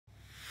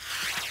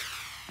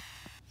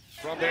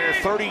From their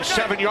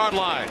 37-yard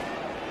line.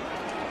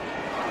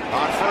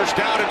 On first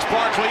down, it's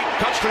Barkley.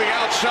 Cuts to the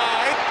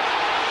outside.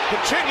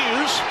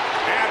 Continues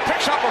and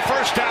picks up a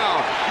first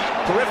down.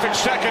 Terrific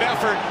second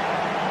effort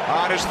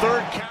on his third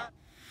carry.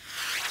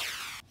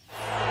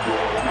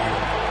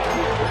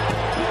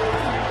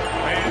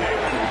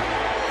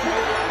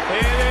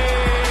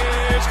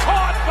 It is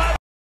caught by...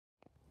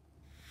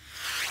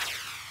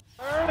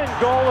 Third and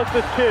goal at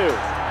the 2.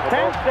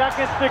 10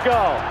 seconds to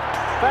go.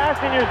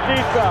 Fasten your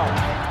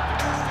seatbelt.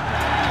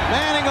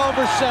 Manning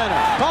over center,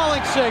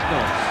 calling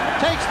signals,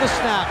 takes the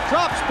snap,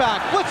 drops back,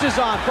 blitzes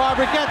on,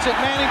 Barber gets it,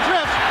 Manning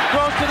drifts,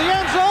 throws to the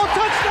end zone,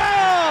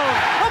 touchdown!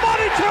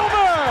 Amani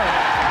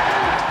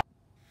Toomer!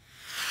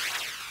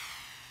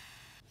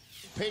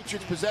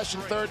 Patriots possession,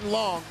 3rd and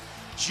long.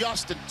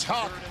 Justin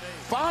Tuck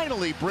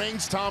finally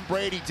brings Tom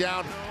Brady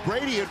down.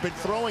 Brady had been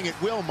throwing at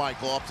will,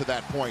 Michael, up to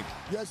that point.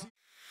 Yes.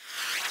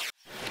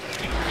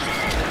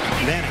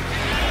 Manning,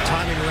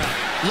 timing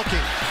around,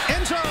 looking,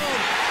 end zone,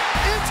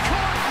 it's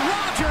caught,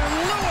 Roger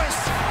Lewis,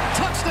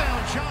 touchdown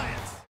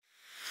Giants.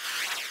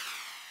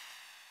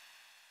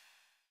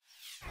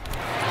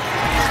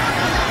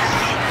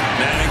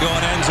 Manning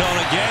going end zone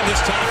again,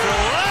 this time for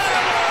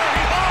Latimer,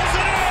 he hauls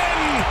it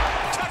in,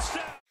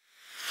 touchdown.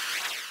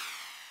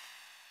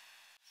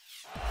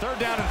 3rd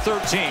down and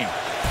 13.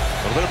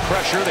 A little bit of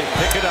pressure, they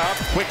pick it up,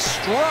 quick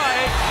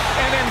strike,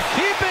 and then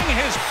keeping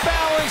his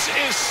balance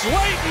is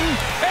Slayton,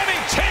 and he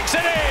takes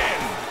it in.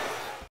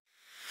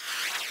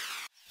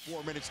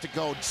 4 minutes to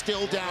go,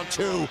 still down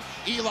 2.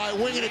 Eli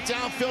winging it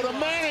downfield to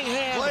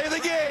Manningham. Play the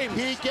game.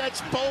 He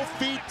gets both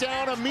feet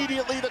down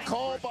immediately. The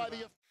call by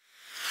the...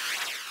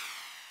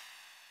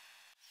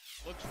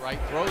 Looks right,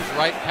 throws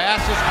right,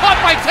 passes,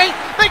 caught by Tate,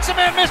 makes a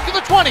man miss to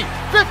the 20,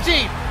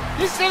 15,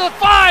 he's to the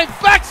 5,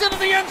 backs into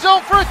the end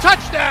zone for a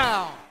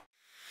touchdown.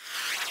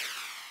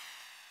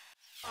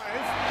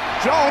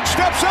 Jones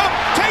steps up,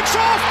 takes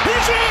off,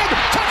 he's in,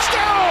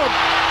 touchdown!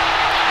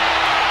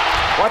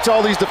 Watch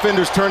all these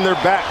defenders turn their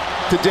back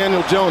to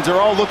Daniel Jones.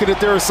 They're all looking at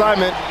their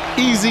assignment.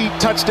 Easy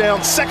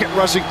touchdown, second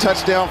rushing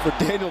touchdown for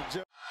Daniel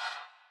Jones.